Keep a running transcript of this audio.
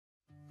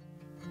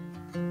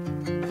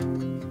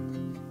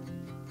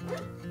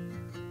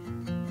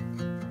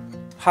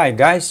Hi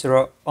guys,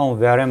 you're on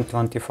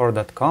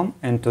vrm24.com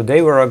and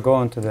today we are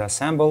going to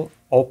disassemble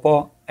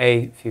Oppo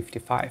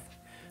A55.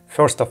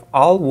 First of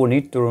all, we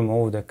need to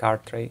remove the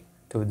card tray.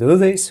 To do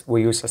this,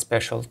 we use a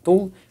special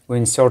tool. We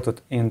insert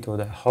it into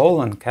the hole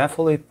and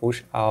carefully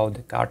push out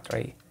the card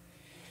tray.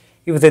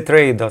 If the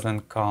tray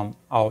doesn't come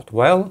out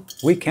well,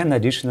 we can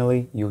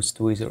additionally use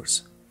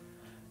tweezers.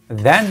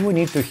 Then we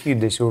need to heat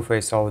the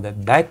surface of the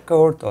back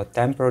cover to a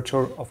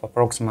temperature of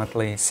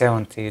approximately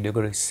 70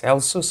 degrees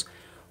Celsius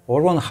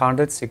or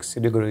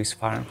 160 degrees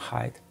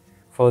Fahrenheit.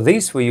 For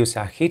this we use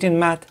a heating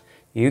mat.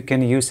 You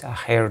can use a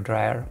hair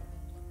dryer.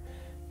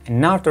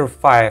 And after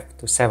 5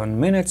 to 7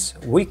 minutes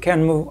we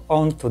can move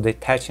on to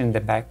detaching the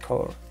back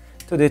cover.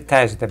 To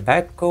detach the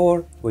back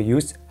cover we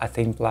use a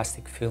thin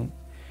plastic film.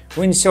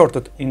 We insert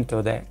it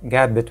into the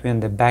gap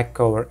between the back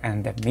cover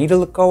and the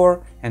middle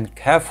cover and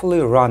carefully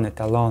run it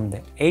along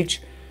the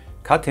edge,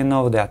 cutting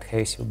off the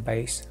adhesive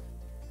base.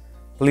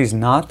 Please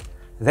note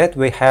that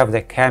we have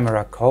the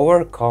camera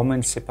cover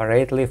coming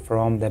separately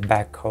from the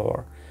back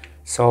cover,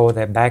 so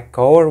the back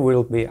cover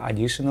will be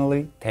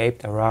additionally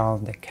taped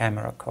around the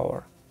camera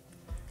cover.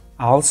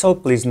 Also,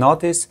 please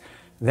notice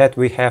that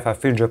we have a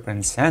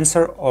fingerprint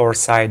sensor or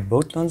side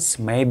buttons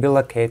may be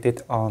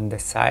located on the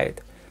side,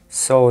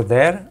 so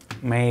there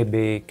may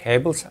be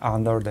cables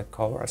under the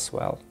cover as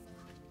well.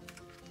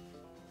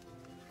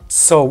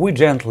 So we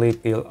gently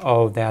peel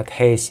off the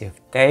adhesive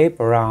tape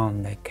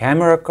around the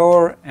camera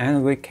cover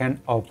and we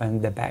can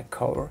open the back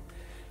cover.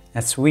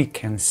 As we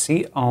can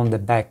see on the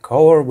back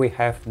cover we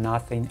have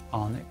nothing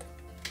on it.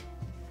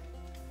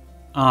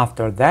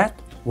 After that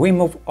we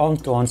move on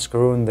to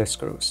unscrewing the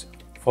screws.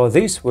 For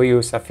this we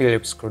use a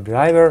Phillips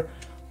screwdriver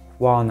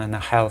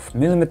 1.5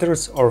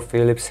 mm or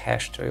Phillips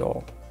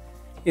H3O.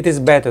 It is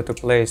better to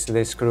place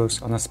the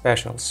screws on a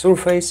special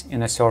surface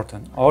in a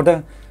certain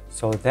order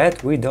so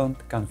that we don't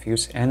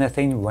confuse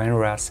anything when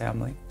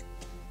reassembling.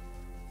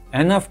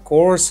 And of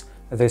course,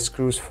 the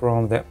screws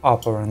from the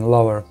upper and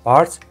lower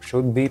parts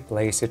should be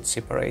placed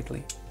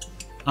separately.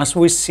 As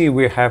we see,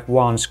 we have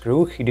one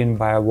screw hidden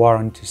by a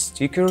warranty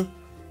sticker.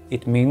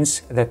 It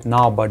means that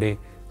nobody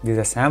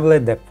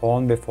disassembled the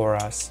phone before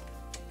us.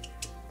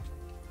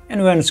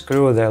 And we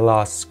unscrew the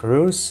last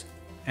screws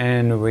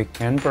and we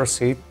can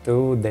proceed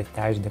to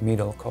detach the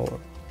middle cover.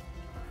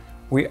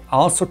 We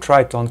also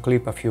try to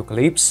unclip a few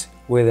clips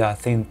with a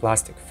thin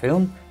plastic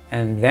film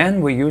and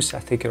then we use a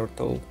thicker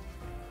tool.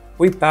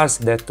 We pass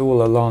the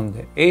tool along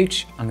the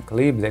edge and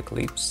clip the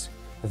clips,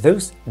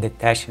 thus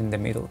detaching the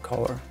middle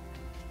cover.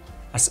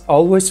 As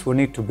always, we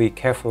need to be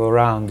careful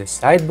around the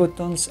side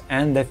buttons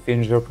and the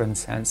fingerprint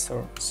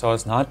sensor so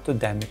as not to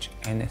damage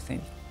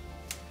anything.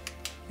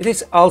 It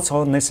is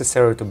also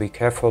necessary to be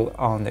careful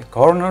on the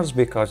corners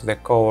because the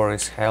cover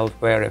is held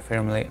very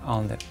firmly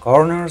on the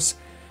corners,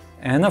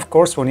 and of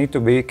course we need to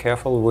be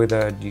careful with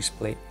the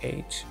display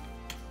edge.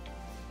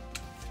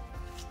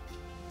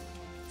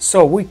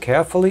 So we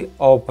carefully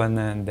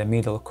open the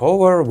middle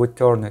cover, we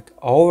turn it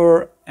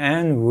over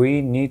and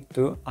we need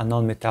a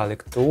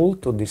non-metallic tool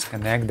to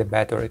disconnect the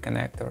battery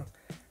connector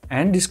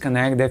and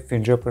disconnect the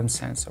fingerprint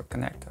sensor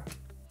connector.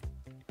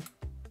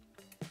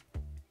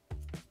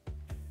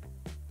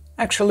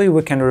 Actually,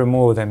 we can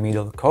remove the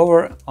middle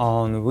cover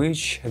on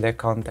which the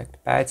contact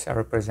pads are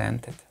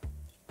represented.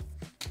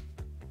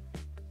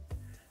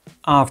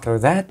 After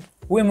that,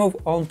 we move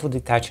on to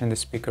detaching the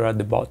speaker at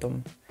the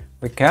bottom.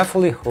 We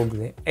carefully hook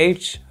the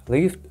edge,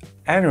 lift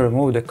and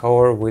remove the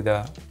cover with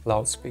a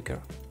loudspeaker.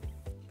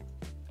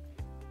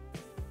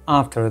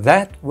 After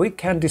that, we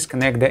can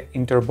disconnect the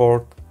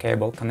interboard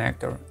cable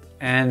connector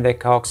and the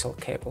coaxial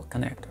cable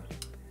connector.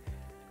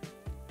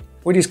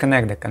 We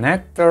disconnect the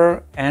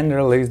connector and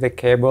release the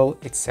cable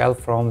itself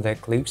from the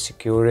clip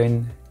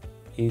securing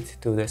it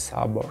to the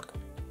subboard.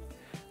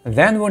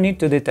 Then we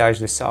need to detach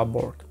the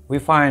subboard. We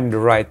find the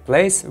right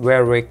place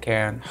where we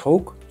can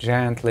hook,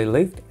 gently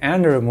lift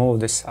and remove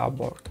the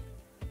subboard.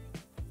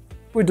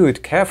 We do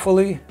it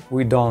carefully,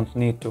 we don't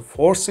need to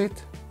force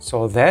it,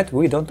 so that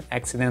we don't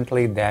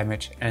accidentally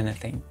damage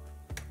anything.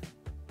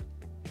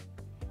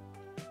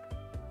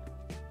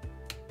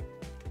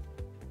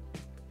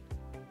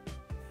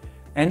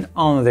 And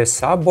on the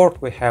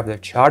subboard we have the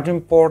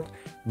charging port,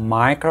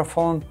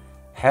 microphone,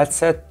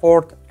 headset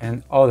port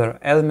and other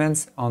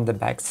elements on the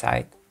back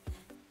side.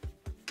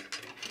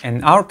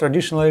 And our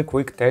traditionally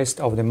quick test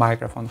of the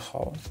microphone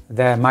hole.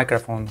 The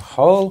microphone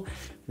hole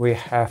we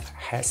have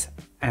has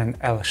an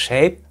L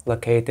shape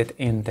located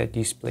in the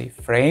display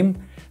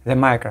frame. The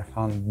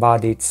microphone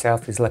body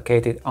itself is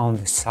located on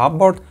the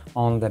subboard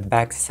on the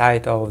back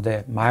side of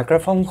the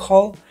microphone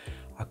hole.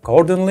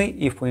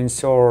 Accordingly, if we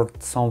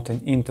insert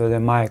something into the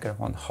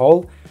microphone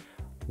hole,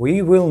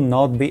 we will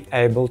not be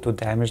able to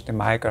damage the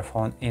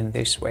microphone in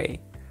this way.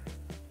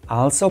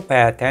 Also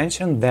pay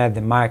attention that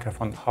the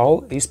microphone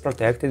hole is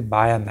protected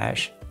by a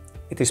mesh.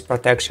 It is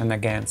protection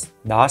against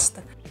dust,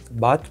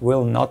 but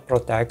will not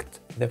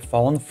protect the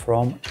phone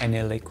from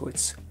any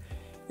liquids.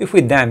 If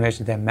we damage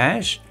the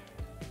mesh,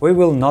 we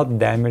will not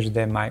damage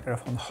the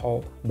microphone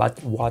hole,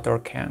 but water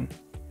can.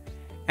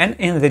 And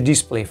in the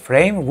display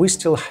frame we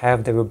still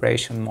have the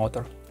vibration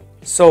motor.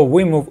 So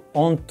we move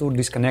on to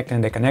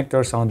disconnecting the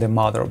connectors on the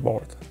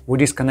motherboard. We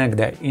disconnect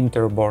the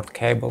interboard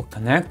cable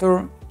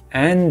connector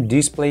and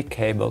display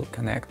cable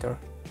connector.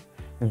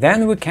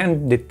 Then we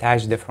can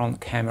detach the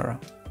front camera.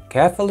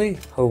 Carefully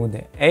hold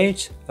the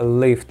edge,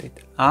 lift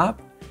it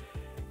up,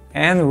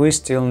 and we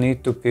still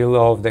need to peel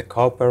off the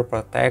copper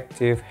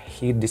protective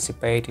heat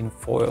dissipating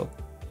foil.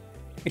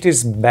 It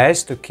is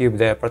best to keep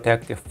the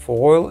protective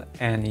foil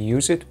and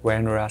use it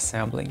when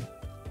reassembling.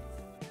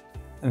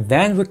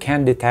 Then we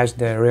can detach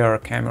the rear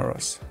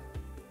cameras.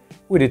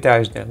 We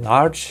detach the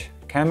large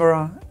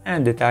camera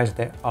and detach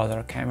the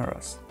other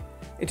cameras.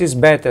 It is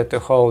better to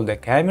hold the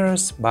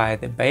cameras by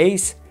the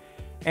base,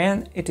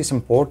 and it is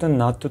important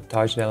not to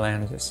touch the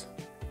lenses.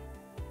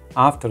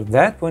 After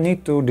that we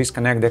need to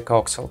disconnect the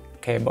coaxial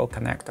cable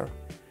connector,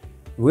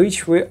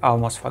 which we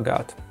almost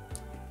forgot,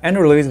 and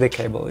release the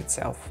cable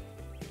itself.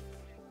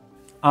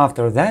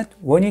 After that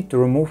we need to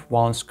remove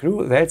one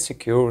screw that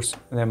secures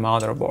the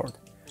motherboard.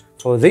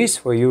 For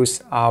this we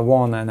use a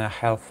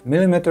 1.5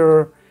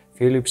 mm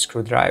Phillips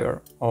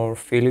screwdriver or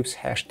Phillips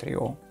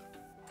 #3O.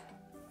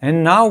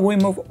 And now we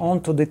move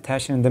on to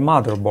detaching the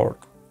motherboard.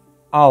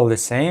 All the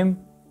same,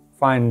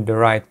 find the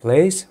right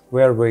place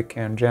where we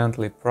can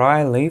gently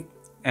pry, lift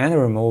and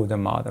remove the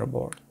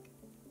motherboard.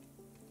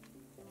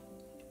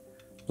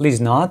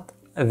 Please note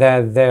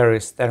that there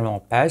is thermal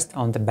paste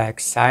on the back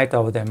side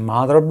of the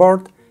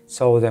motherboard,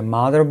 so the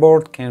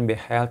motherboard can be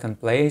held in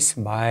place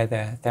by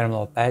the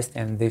thermal paste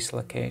in this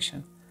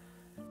location.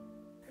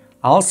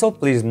 Also,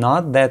 please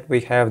note that we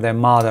have the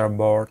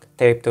motherboard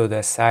taped to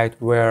the side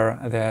where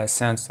the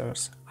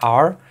sensors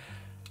are.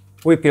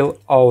 We peel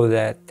off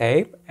the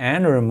tape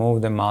and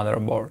remove the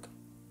motherboard.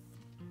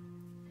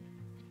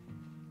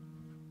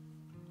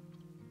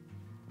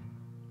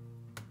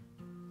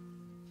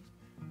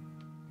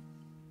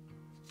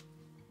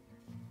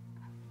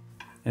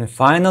 And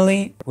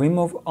finally, we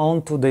move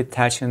on to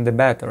detaching the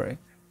battery.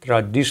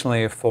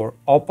 Traditionally for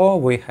Oppo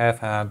we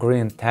have a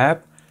green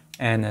tab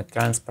and a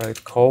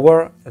transparent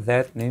cover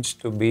that needs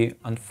to be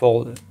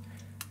unfolded.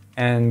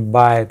 And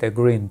by the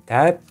green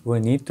tab we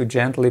need to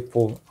gently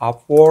pull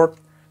upward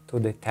to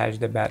detach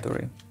the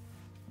battery.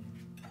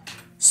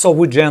 So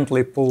we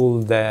gently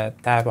pull the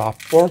tab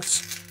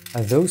upwards,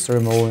 thus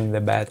removing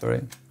the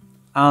battery.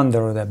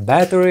 Under the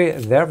battery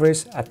there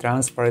is a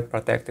transparent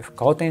protective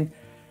coating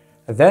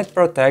that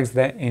protects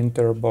the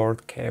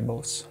interboard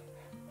cables.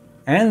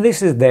 And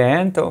this is the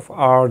end of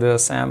our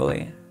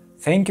disassembly.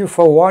 Thank you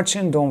for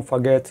watching, don't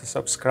forget to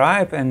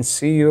subscribe and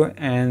see you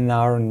in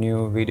our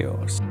new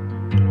videos.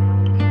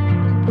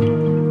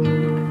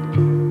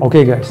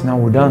 Okay guys, now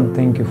we're done.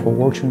 Thank you for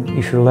watching.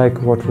 If you like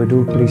what we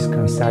do, please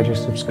consider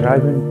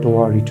subscribing to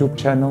our YouTube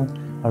channel,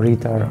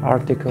 read our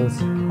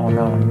articles on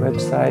our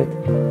website.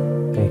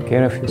 Take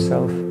care of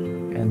yourself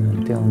and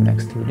until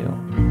next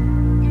video.